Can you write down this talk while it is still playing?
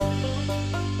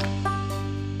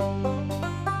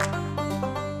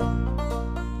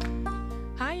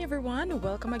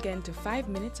welcome again to 5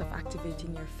 minutes of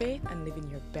activating your faith and living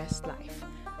your best life.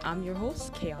 I'm your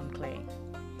host, Kayon Clay.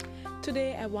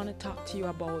 Today I want to talk to you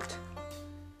about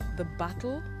the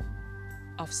battle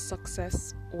of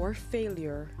success or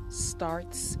failure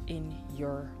starts in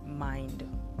your mind.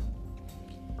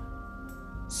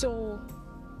 So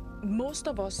most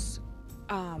of us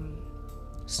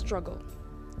struggle,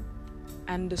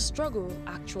 and the struggle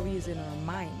actually is in our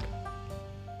mind.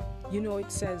 You know,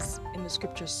 it says in the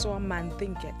scripture, so a man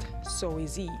thinketh, so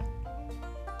is he.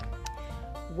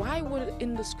 Why would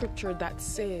in the scripture that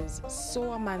says,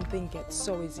 so a man thinketh,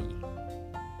 so is he?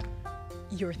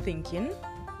 You're thinking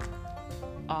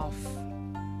of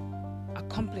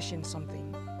accomplishing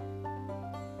something.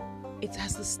 It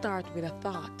has to start with a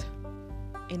thought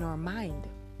in our mind.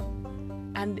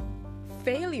 And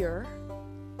failure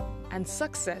and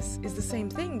success is the same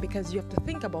thing, because you have to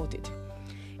think about it.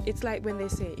 It's like when they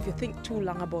say, if you think too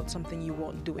long about something, you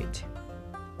won't do it.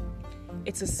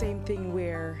 It's the same thing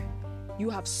where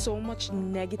you have so much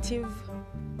negative,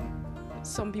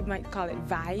 some people might call it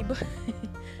vibe,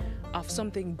 of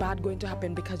something bad going to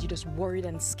happen because you're just worried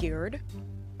and scared.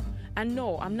 And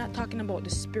no, I'm not talking about the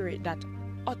spirit that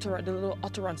the little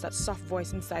utterance, that soft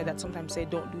voice inside that sometimes say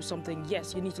don't do something.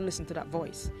 Yes, you need to listen to that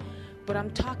voice. But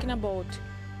I'm talking about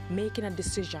making a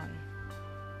decision.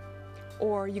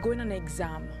 Or you're going on an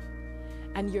exam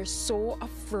and you're so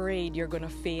afraid you're going to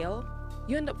fail,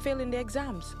 you end up failing the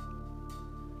exams.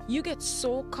 You get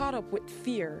so caught up with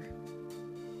fear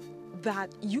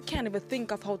that you can't even think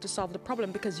of how to solve the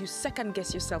problem because you second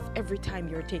guess yourself every time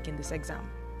you're taking this exam.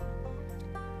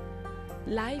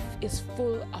 Life is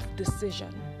full of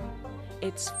decision.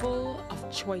 It's full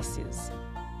of choices.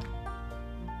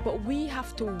 But we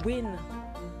have to win,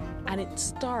 and it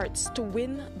starts to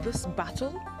win this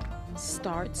battle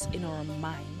starts in our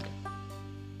mind.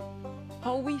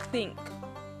 How we think,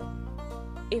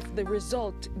 if the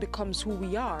result becomes who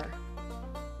we are,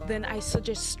 then I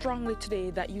suggest strongly today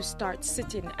that you start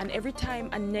sitting, and every time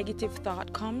a negative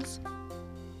thought comes,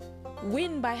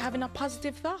 win by having a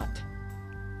positive thought.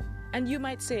 And you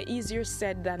might say easier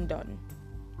said than done.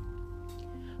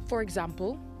 For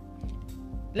example,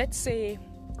 let's say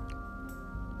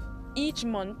each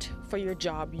month for your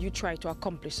job you try to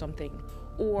accomplish something,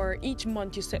 or each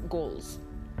month you set goals.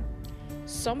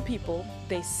 Some people,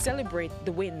 they celebrate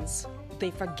the wins.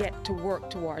 They forget to work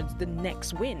towards the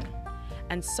next win.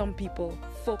 And some people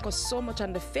focus so much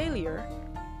on the failure,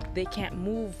 they can't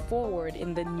move forward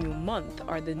in the new month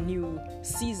or the new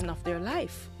season of their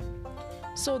life.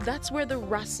 So that's where the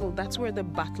wrestle, that's where the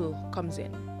battle comes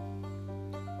in.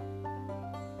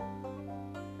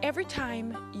 Every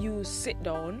time you sit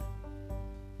down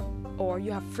or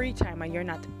you have free time and you're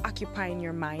not occupying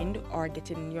your mind or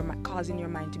causing your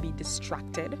mind to be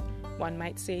distracted, one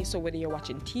might say, so whether you're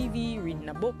watching TV, reading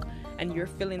a book, and you're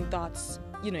feeling thoughts,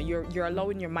 you're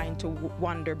allowing your mind to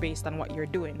wander based on what you're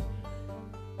doing.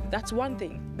 That's one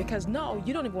thing, because now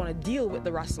you don't even want to deal with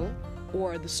the wrestle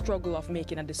or the struggle of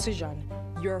making a decision.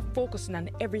 You're focusing on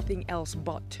everything else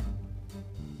but.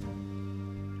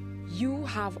 You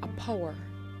have a power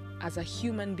as a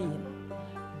human being.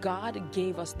 God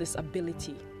gave us this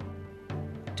ability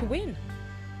to win.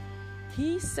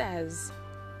 He says,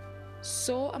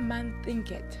 so a man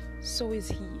thinketh, so is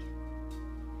he.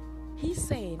 He's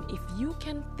saying, if you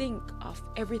can think of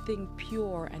everything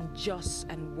pure and just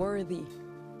and worthy,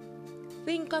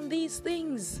 think on these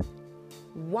things.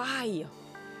 Why?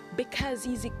 Because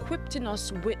he's equipping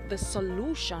us with the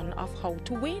solution of how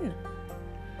to win.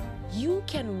 You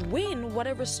can win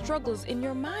whatever struggles in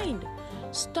your mind.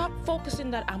 Stop focusing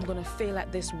that I'm going to fail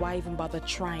at this. Why even bother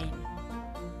trying?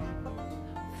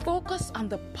 Focus on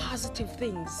the positive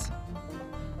things.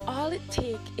 All it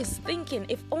takes is thinking.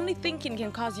 If only thinking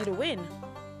can cause you to win,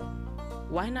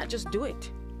 why not just do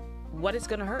it? What is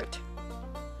going to hurt?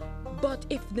 But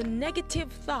if the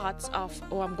negative thoughts of,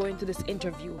 oh, I'm going to this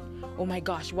interview. Oh my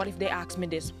gosh, what if they ask me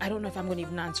this? I don't know if I'm going to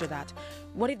even answer that.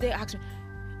 What if they ask me?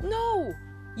 No,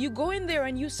 you go in there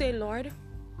and you say, Lord,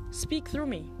 speak through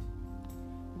me.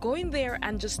 Go in there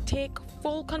and just take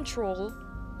full control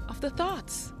of the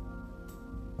thoughts.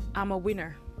 I'm a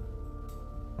winner.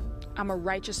 I'm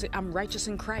righteous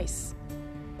in Christ.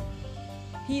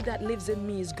 He that lives in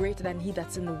me is greater than he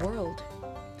that's in the world.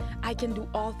 I can do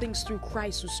all things through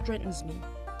Christ who strengthens me.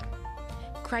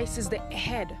 Christ is the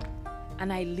head,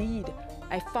 and I lead.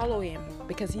 I follow him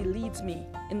because he leads me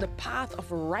in the path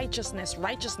of righteousness,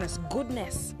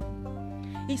 goodness.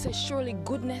 He says, surely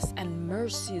goodness and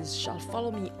mercies shall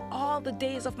follow me all the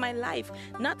days of my life.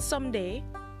 Not someday,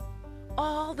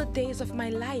 all the days of my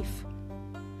life.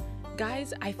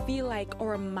 Guys, I feel like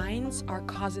our minds are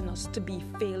causing us to be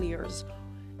failures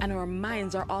and our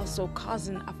minds are also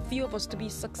causing a few of us to be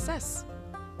success.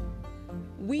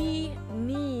 We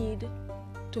need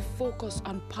to focus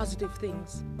on positive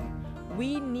things.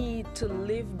 We need to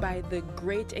live by the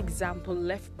great example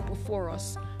left before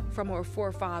us from our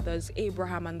forefathers,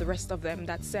 Abraham and the rest of them,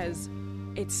 that says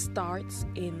it starts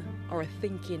in our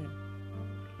thinking.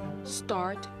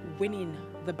 Start winning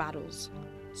the battles.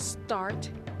 Start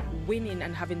winning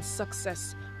and having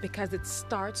success, because it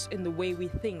starts in the way we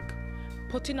think.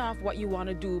 Putting off what you want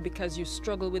to do because you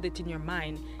struggle with it in your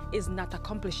mind is not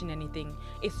accomplishing anything.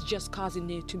 It's just causing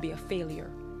you to be a failure.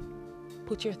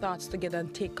 Put your thoughts together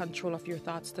and take control of your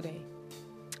thoughts today.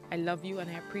 I love you and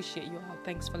I appreciate you all.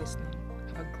 Thanks for listening.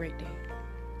 Have a great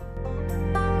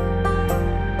day.